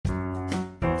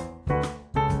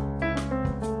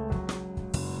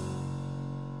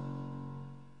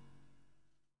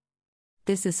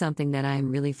This is something that I am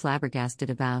really flabbergasted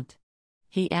about.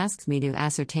 He asks me to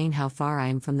ascertain how far I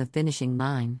am from the finishing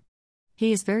line.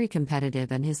 He is very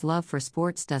competitive and his love for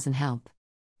sports doesn't help.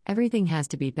 Everything has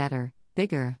to be better,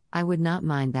 bigger, I would not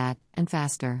mind that, and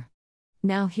faster.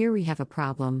 Now here we have a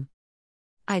problem.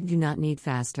 I do not need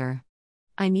faster.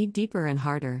 I need deeper and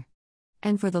harder.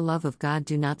 And for the love of God,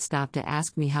 do not stop to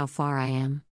ask me how far I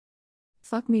am.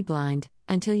 Fuck me blind,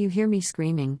 until you hear me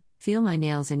screaming, feel my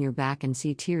nails in your back and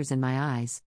see tears in my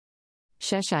eyes.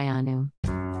 Sheshayanu.